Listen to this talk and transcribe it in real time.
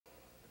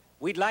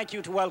we'd like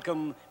you to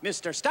welcome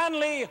Mr.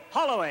 Stanley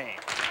Holloway.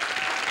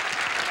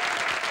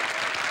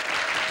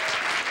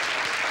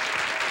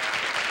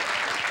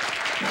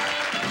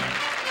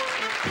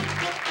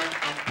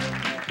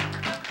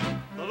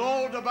 The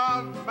Lord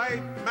above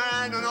made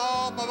man an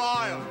arm of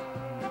iron,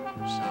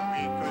 so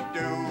he could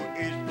do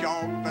his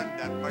job and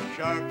never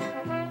shirk.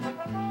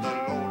 The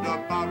Lord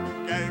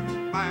above gave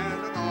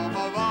man an arm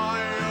of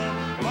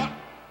iron, but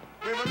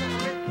with a little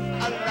bit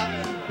of luck,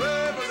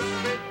 with a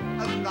little bit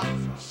of luck,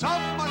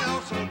 someone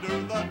else will do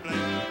the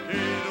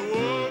blinking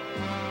work.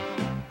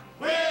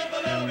 With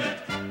a little bit,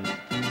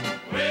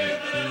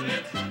 with a little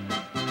bit,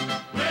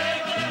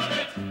 with a little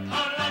bit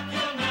of luck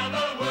you'll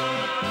never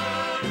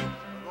work.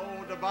 The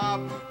Lord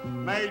above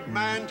made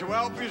man to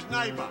help his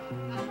neighbour,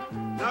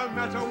 no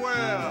matter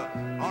where,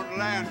 on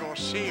land or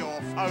sea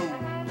or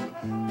foam.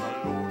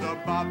 The Lord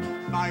above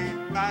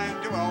made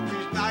man to help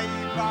his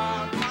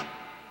neighbour,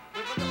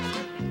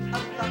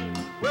 but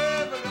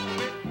with a little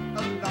bit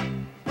of luck,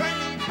 when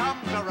he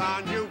comes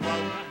around you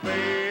won't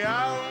be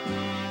home.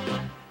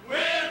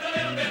 With a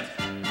little bit,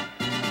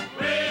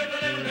 with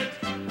a little bit,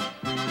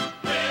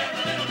 with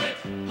a little bit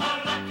of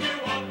luck you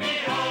won't be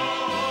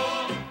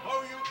home.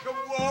 Oh, you can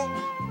walk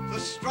the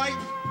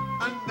straight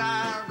and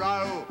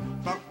narrow,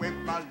 but with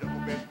a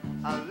little bit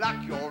of luck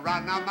you'll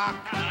run amok.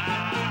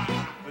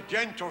 The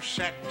gentle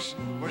sex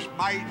was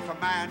made for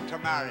man to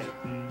marry,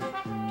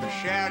 to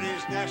share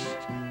his nest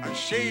and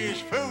see his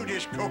food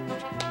is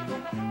cooked.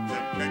 The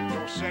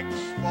gentle sex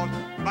was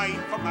made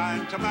for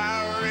man to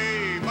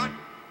marry, but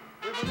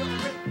with a little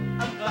bit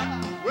of luck,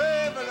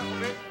 with a little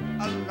bit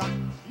of luck,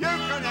 you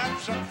can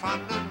have some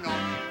fun and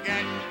not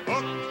get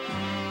hooked.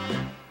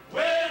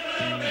 With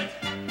a little bit,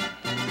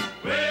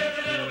 with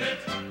a little bit,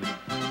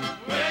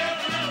 with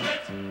a little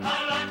bit of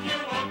luck you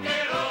won't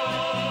get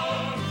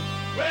home.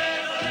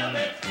 With a little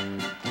bit,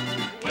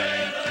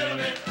 with a little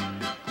bit,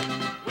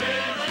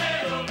 with a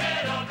little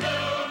bit of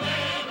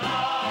blooming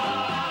luck.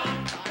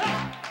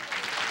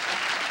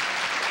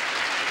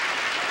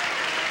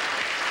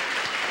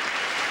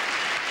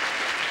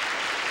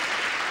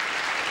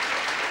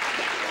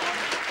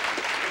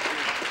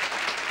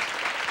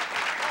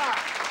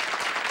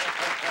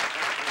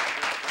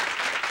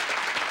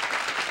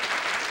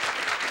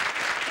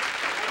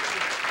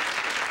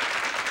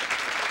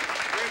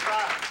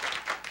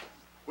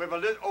 With a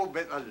little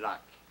bit of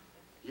luck.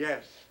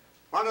 Yes.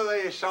 One of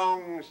the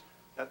songs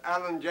that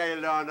Alan J.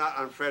 Lerner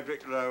and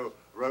Frederick Lowe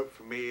wrote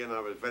for me, and I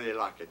was very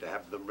lucky to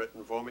have them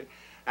written for me.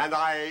 And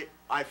I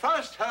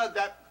first heard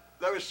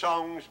those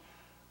songs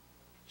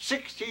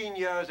 16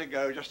 years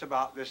ago, just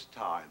about this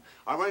time.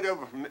 I went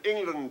over from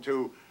England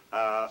to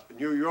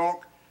New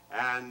York,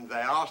 and they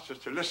asked us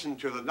to listen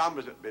to the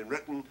numbers that had been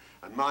written,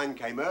 and mine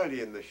came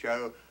early in the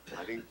show.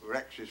 I think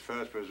Rex's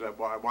first was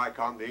Why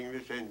Can't the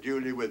English End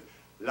Julie with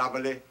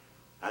Lovely,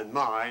 and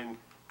mine,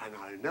 and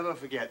I'll never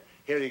forget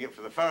hearing it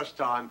for the first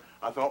time.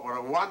 I thought what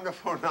a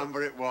wonderful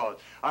number it was.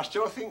 I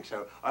still think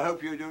so. I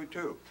hope you do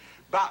too.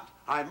 But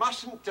I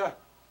mustn't,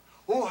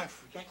 oh, I'm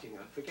forgetting.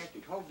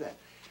 Hold that.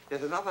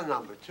 There's another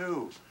number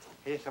too.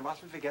 Yes, I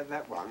mustn't forget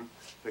that one,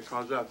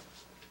 because,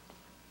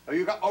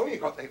 you got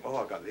the, oh,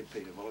 I got the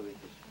Peter Molly.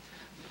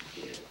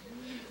 Yeah.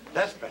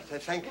 That's better,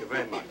 thank you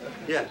very much.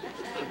 Yes.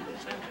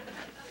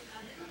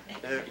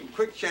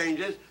 Quick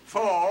changes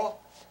for,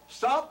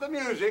 start the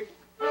music.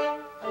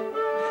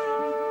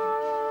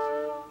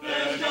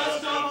 There's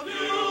just a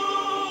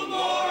few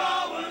more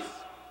hours,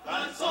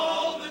 that's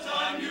all the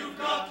time you've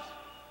got.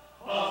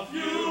 A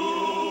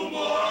few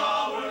more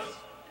hours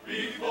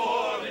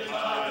before they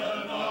tie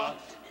the knot.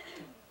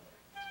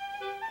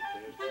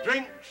 There's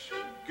drinks,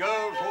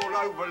 girls all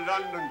over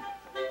London,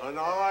 and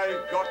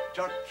I've got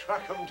to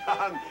track them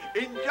down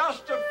in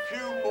just a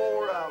few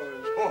more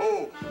hours.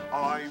 Oh,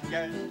 I'm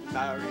getting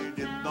married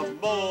in the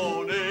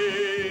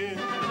morning.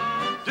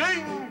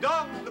 Ding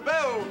dong, the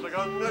bells are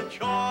gonna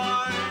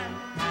chime.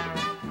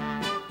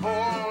 Pull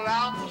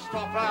out the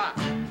stopper,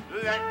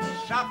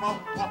 let's have a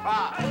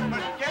whopper,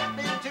 but get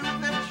me to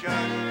the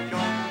church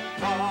on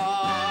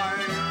time.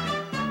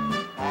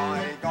 I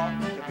got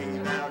to be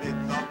there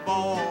in the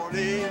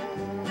morning,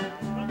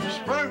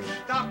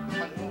 spruced up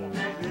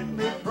and in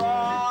my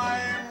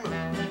prime.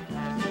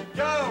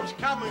 Girls,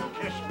 come and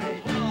kiss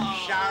me,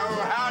 show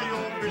how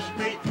you'll miss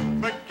me,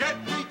 but get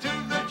me to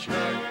the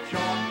church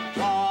on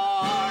time.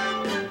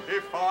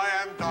 If I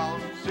am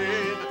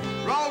dancing,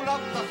 roll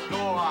up the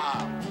floor.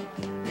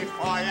 If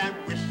I am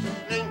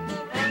whistling,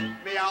 get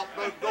me out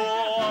the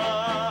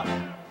door.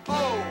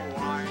 Oh,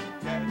 I'm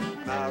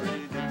getting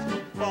married in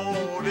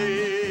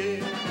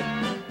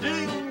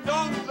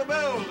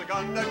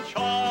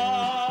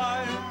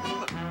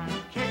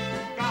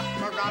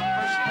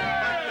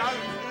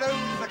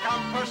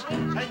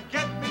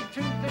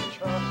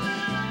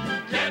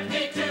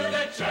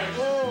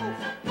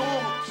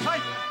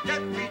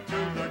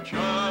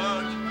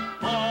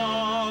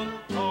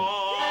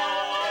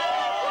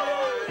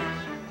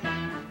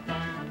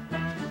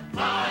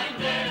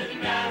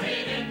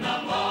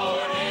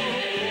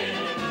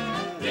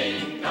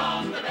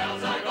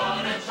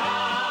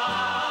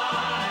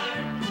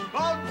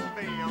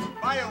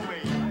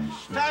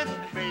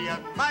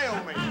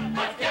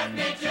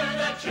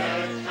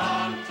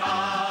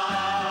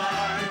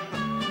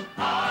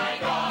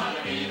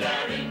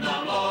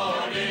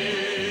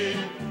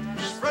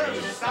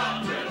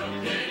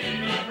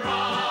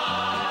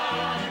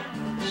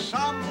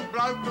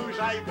bloke who's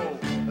able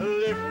to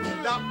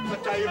lift up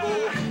the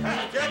table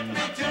and get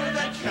me to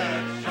the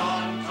church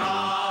on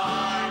time.